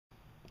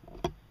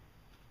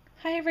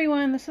Hi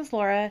everyone, this is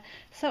Laura.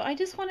 So I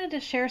just wanted to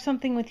share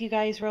something with you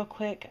guys real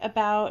quick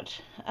about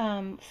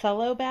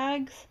Cello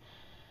bags.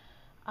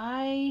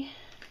 I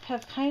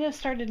have kind of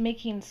started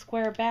making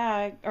square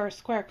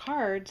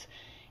cards,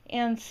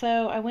 and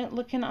so I went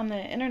looking on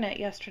the internet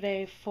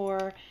yesterday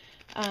for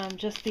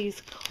just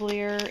these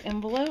clear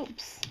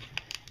envelopes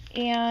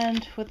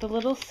and with the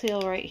little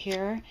seal right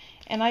here,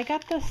 and I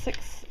got the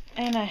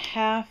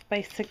 6.5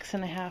 by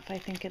 6.5, I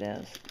think it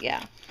is.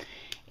 Yeah.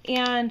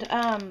 And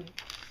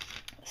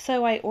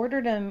so I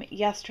ordered them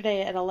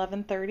yesterday at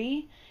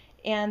 11:30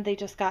 and they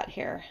just got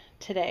here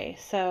today.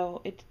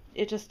 So it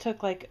just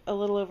took like a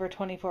little over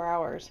 24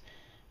 hours.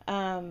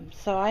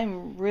 So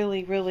I'm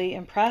really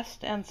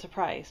impressed and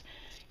surprised.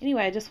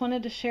 Anyway, I just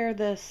wanted to share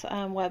this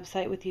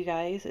website with you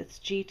guys. It's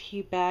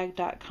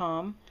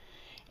gtbag.com,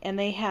 and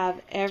they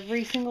have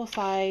every single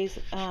size,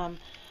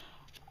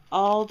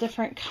 all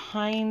different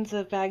kinds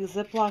of bags,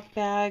 Ziploc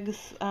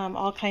bags,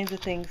 all kinds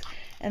of things.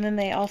 And then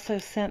they also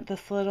sent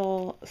this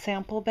little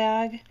sample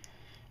bag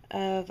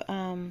of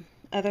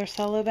other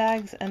Cello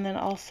bags, and then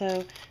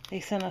also they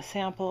sent a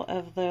sample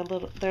of their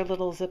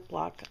little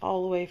Ziploc,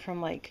 all the way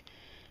from like,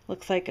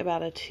 looks like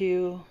about a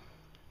 2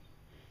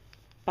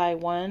 by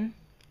 1,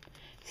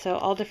 so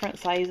all different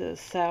sizes.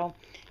 So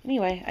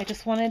anyway, I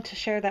just wanted to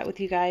share that with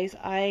you guys.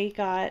 I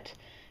got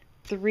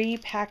 3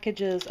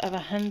 packages of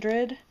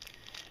 100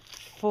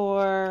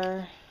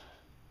 for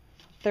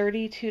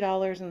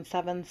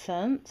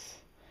 $32.07,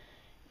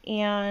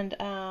 and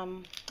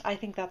I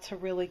think that's a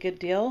really good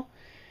deal.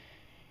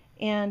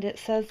 And it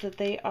says that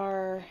they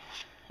are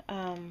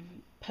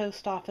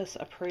post office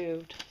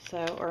approved,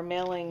 so, or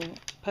mailing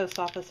post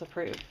office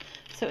approved.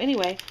 So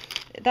anyway,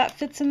 that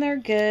fits in there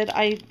good.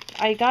 I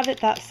got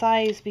it that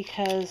size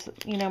because,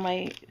 you know,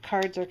 my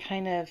cards are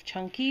kind of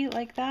chunky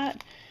like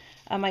that.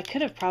 I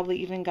could have probably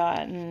even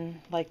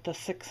gotten like the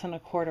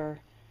 6.25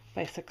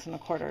 by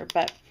 6.25,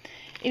 but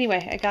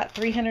anyway, I got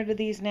 300 of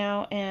these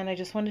now, and I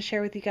just wanted to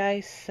share with you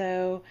guys.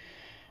 So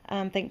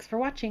thanks for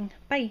watching.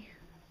 Bye.